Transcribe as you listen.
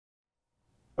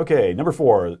Okay, number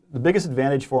 4, the biggest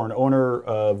advantage for an owner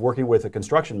of working with a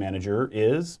construction manager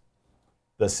is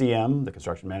the CM, the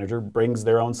construction manager, brings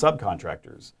their own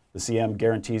subcontractors. The CM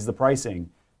guarantees the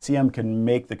pricing. CM can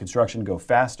make the construction go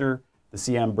faster. The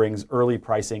CM brings early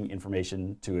pricing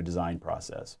information to a design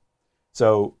process.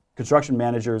 So construction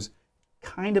managers,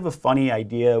 kind of a funny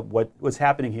idea. What's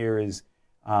happening here is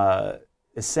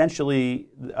essentially,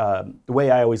 the way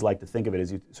I always like to think of it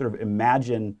is you sort of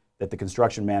imagine that the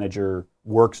construction manager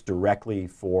works directly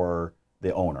for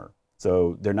the owner.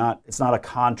 So it's not a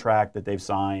contract that they've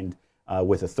signed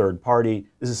with a third party.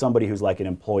 This is somebody who's like an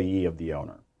employee of the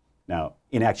owner. Now,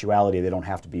 in actuality, they don't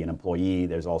have to be an employee.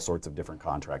 There's all sorts of different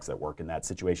contracts that work in that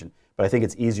situation. But I think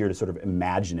it's easier to sort of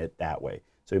imagine it that way.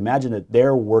 So imagine that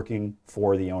they're working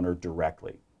for the owner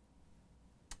directly.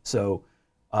 So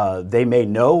they may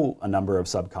know a number of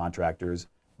subcontractors,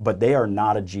 but they are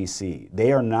not a GC.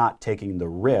 They are not taking the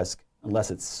risk unless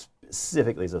it's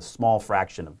specifically a small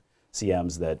fraction of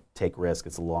CMs that take risk.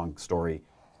 It's a long story.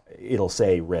 It'll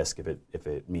say risk if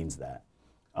it means that.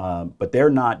 But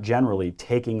they're not generally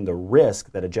taking the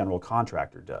risk that a general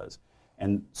contractor does.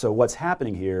 And so what's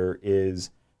happening here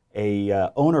is a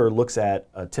owner looks at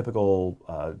a typical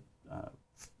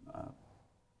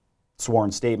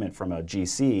sworn statement from a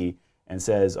GC and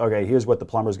says, okay, here's what the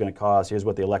plumber's going to cost, here's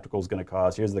what the electrical's going to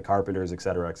cost, here's the carpenters, et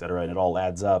cetera, and it all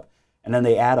adds up. And then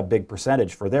they add a big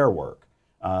percentage for their work.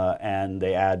 And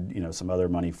they add some other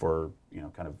money for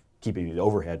kind of keeping the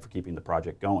overhead for keeping the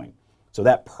project going. So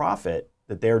that profit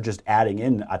that they're just adding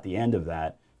in at the end of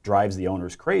that drives the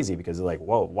owners crazy because they're like,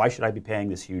 whoa, why should I be paying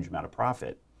this huge amount of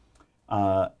profit?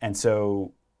 And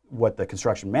so what the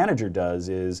construction manager does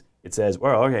is it says,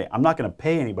 well, okay, I'm not going to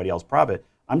pay anybody else profit.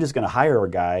 I'm just going to hire a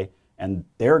guy and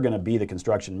they're going to be the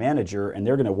construction manager and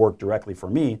they're going to work directly for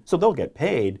me. So they'll get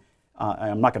paid.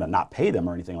 I'm not going to not pay them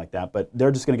or anything like that, but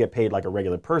they're just going to get paid like a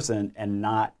regular person and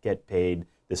not get paid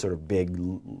this sort of big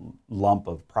lump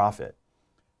of profit.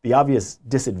 The obvious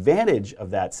disadvantage of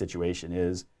that situation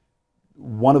is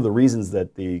one of the reasons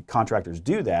that the contractors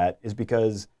do that is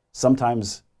because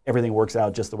sometimes everything works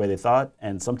out just the way they thought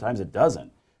and sometimes it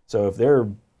doesn't. So if they're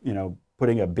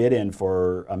putting a bid in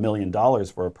for $1 million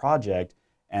for a project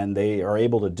and they are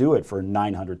able to do it for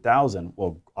 $900,000,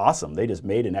 well, awesome, they just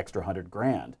made an extra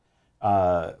 $100,000.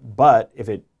 But if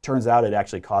it turns out it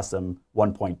actually cost them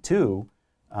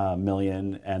 1.2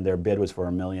 million and their bid was for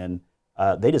 $1 million,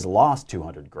 they just lost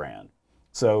 200 grand.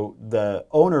 So the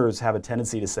owners have a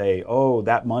tendency to say, oh,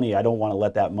 that money, I don't want to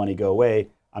let that money go away.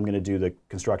 I'm going to do the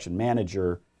construction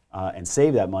manager and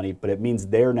save that money, but it means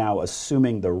they're now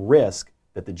assuming the risk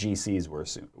that the GCs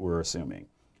were assuming.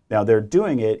 Now they're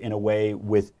doing it in a way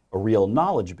with a real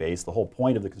knowledge base. The whole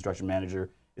point of the construction manager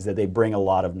is that they bring a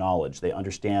lot of knowledge. They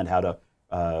understand how to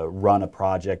run a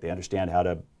project. They understand how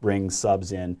to bring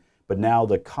subs in. But now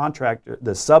the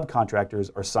subcontractors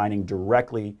are signing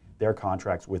directly their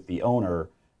contracts with the owner,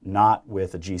 not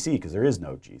with a GC, because there is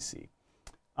no GC.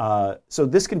 So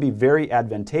this can be very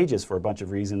advantageous for a bunch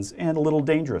of reasons and a little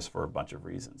dangerous for a bunch of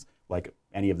reasons, like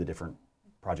any of the different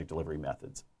project delivery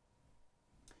methods.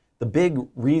 The big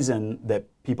reason that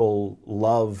people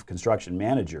love construction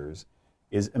managers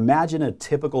is imagine a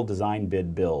typical design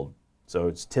bid build. So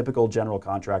it's typical general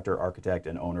contractor, architect,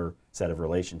 and owner set of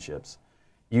relationships.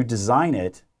 You design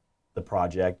it, the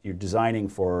project, you're designing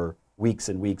for weeks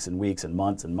and weeks and weeks and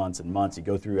months and months and months. You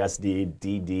go through SD,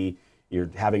 DD,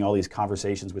 you're having all these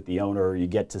conversations with the owner, you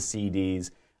get to CDs,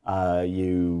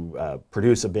 you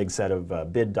produce a big set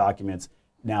of bid documents.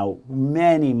 Now,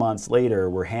 many months later,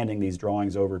 we're handing these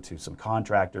drawings over to some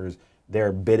contractors,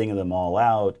 they're bidding them all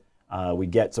out, we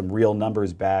get some real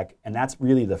numbers back, and that's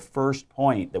really the first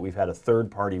point that we've had a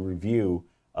third-party review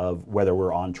of whether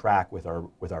we're on track with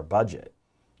our budget.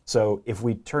 So if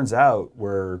we turns out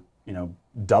we're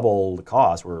double the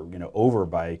cost, we're over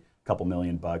by a couple $1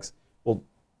 million, well,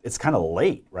 it's kind of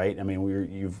late, right? I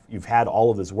mean, you've had all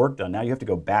of this work done. Now you have to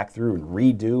go back through and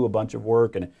redo a bunch of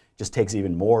work, and it just takes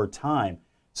even more time.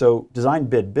 So design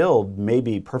bid build may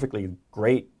be perfectly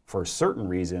great for certain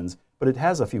reasons, but it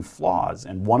has a few flaws.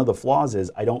 And one of the flaws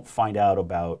is I don't find out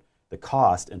about the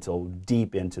cost until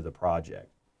deep into the project.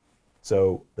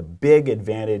 So the big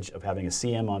advantage of having a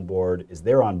CM on board is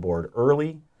they're on board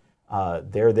early.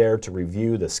 They're there to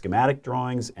review the schematic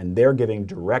drawings, and they're giving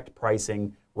direct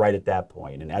pricing right at that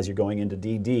point. And as you're going into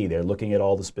DD, they're looking at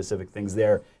all the specific things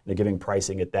there, and they're giving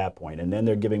pricing at that point. And then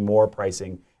they're giving more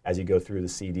pricing as you go through the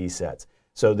CD sets.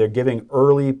 So they're giving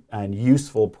early and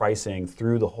useful pricing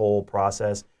through the whole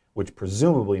process, which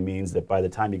presumably means that by the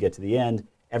time you get to the end,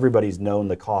 everybody's known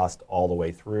the cost all the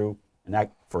way through. And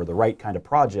that, for the right kind of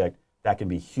project, that can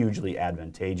be hugely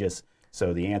advantageous.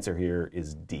 So the answer here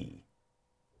is D.